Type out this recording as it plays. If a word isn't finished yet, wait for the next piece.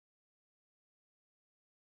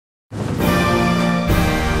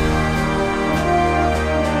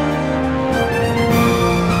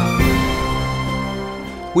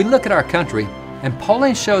We look at our country, and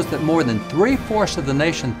polling shows that more than 3/4 of the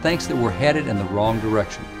nation thinks that we're headed in the wrong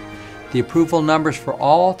direction. The approval numbers for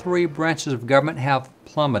all three branches of government have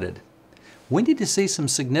plummeted. We need to see some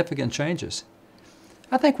significant changes.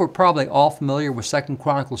 I think we're probably all familiar with 2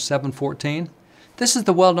 Chronicles 7:14. This is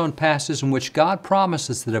the well-known passage in which God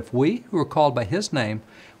promises that if we, who are called by His name,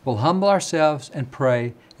 will humble ourselves and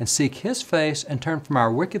pray and seek His face and turn from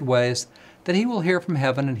our wicked ways, that He will hear from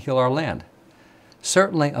heaven and heal our land.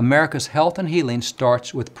 Certainly, America's health and healing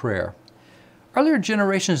starts with prayer. Earlier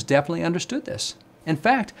generations definitely understood this. In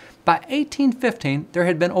fact, by 1815, there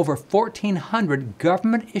had been over 1,400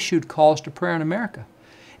 government-issued calls to prayer in America.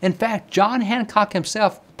 In fact, John Hancock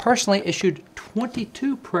himself personally issued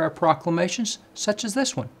 22 prayer proclamations, such as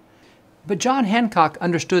this one. But John Hancock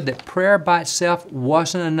understood that prayer by itself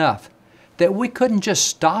wasn't enough, that we couldn't just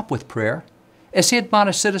stop with prayer. As he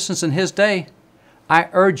admonished citizens in his day, "I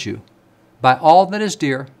urge you, by all that is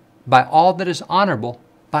dear, by all that is honorable,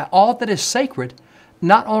 by all that is sacred,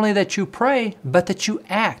 not only that you pray, but that you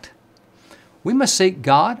act." We must seek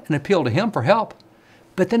God and appeal to Him for help,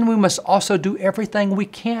 but then we must also do everything we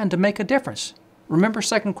can to make a difference. Remember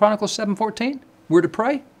 2 Chronicles 7:14? We're to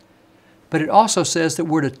pray. But it also says that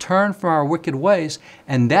we're to turn from our wicked ways,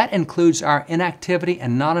 and that includes our inactivity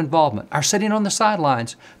and non-involvement, our sitting on the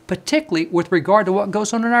sidelines, particularly with regard to what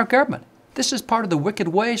goes on in our government. This is part of the wicked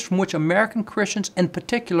ways from which American Christians in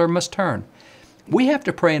particular must turn. We have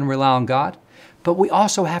to pray and rely on God, but we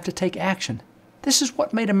also have to take action. This is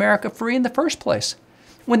what made America free in the first place.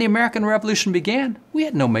 When the American Revolution began, we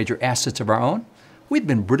had no major assets of our own. We'd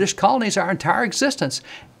been British colonies our entire existence,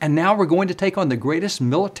 and now we're going to take on the greatest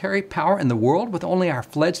military power in the world with only our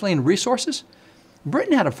fledgling resources?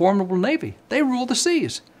 Britain had a formidable navy. They ruled the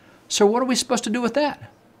seas. So what are we supposed to do with that?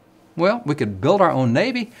 Well, we could build our own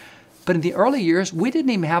navy, but in the early years, we didn't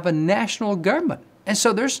even have a national government, and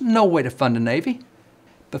so there's no way to fund a navy.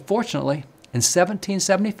 But fortunately, in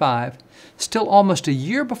 1775, still almost a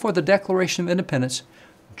year before the Declaration of Independence,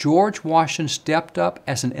 George Washington stepped up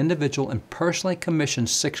as an individual and personally commissioned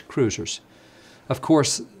 6 cruisers. Of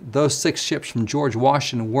course, those 6 ships from George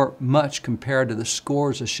Washington weren't much compared to the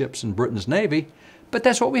scores of ships in Britain's Navy, but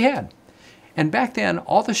that's what we had. And back then,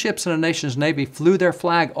 all the ships in a nation's Navy flew their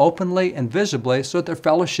flag openly and visibly so that their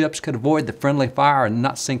fellow ships could avoid the friendly fire and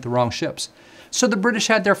not sink the wrong ships. So the British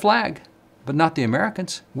had their flag, but not the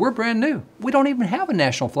Americans. We're brand new. We don't even have a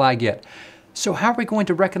national flag yet. So how are we going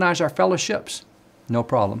to recognize our fellow ships? No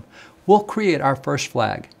problem. We'll create our first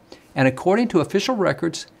flag. And according to official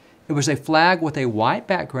records, it was a flag with a white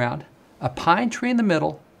background, a pine tree in the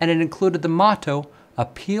middle, and it included the motto,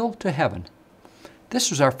 "Appeal to Heaven." This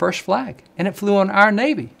was our first flag, and it flew on our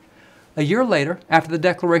Navy. A year later, after the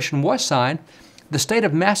Declaration was signed, the state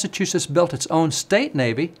of Massachusetts built its own state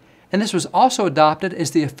Navy, and this was also adopted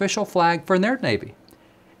as the official flag for their Navy.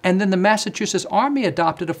 And then the Massachusetts Army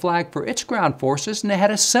adopted a flag for its ground forces, and it had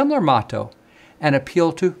a similar motto, "An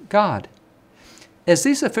appeal to God." As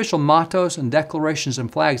these official mottos and declarations and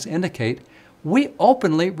flags indicate, we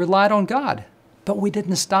openly relied on God. But we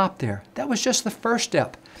didn't stop there. That was just the first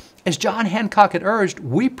step. As John Hancock had urged,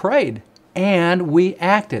 we prayed and we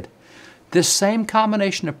acted. This same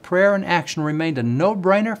combination of prayer and action remained a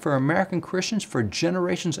no-brainer for American Christians for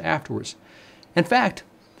generations afterwards. In fact,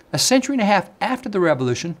 a century and a half after the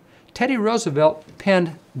Revolution, Teddy Roosevelt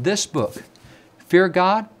penned this book, "Fear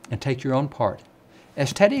God and Take Your Own Part."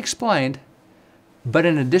 As Teddy explained, but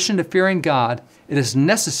in addition to fearing God, it is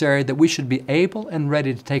necessary that we should be able and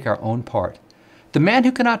ready to take our own part. The man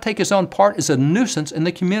who cannot take his own part is a nuisance in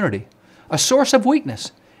the community, a source of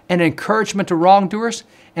weakness, an encouragement to wrongdoers,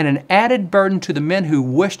 and an added burden to the men who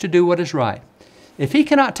wish to do what is right. If he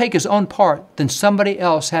cannot take his own part, then somebody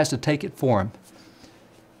else has to take it for him.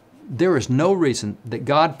 There is no reason that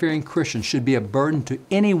God-fearing Christians should be a burden to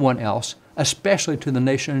anyone else, especially to the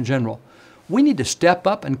nation in general. We need to step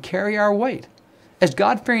up and carry our weight. As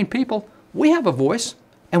God-fearing people, we have a voice,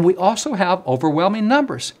 and we also have overwhelming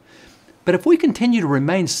numbers. But if we continue to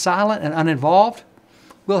remain silent and uninvolved,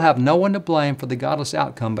 we'll have no one to blame for the godless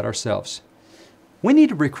outcome but ourselves. We need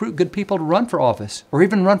to recruit good people to run for office, or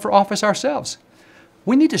even run for office ourselves.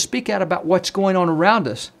 We need to speak out about what's going on around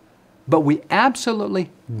us, but we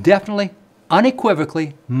absolutely, definitely,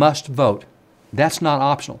 unequivocally must vote. That's not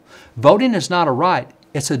optional. Voting is not a right,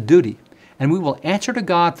 it's a duty, and we will answer to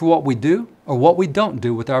God for what we do or what we don't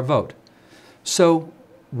do with our vote. So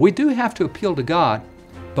we do have to appeal to God,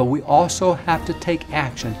 but we also have to take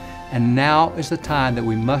action, and now is the time that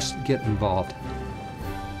we must get involved.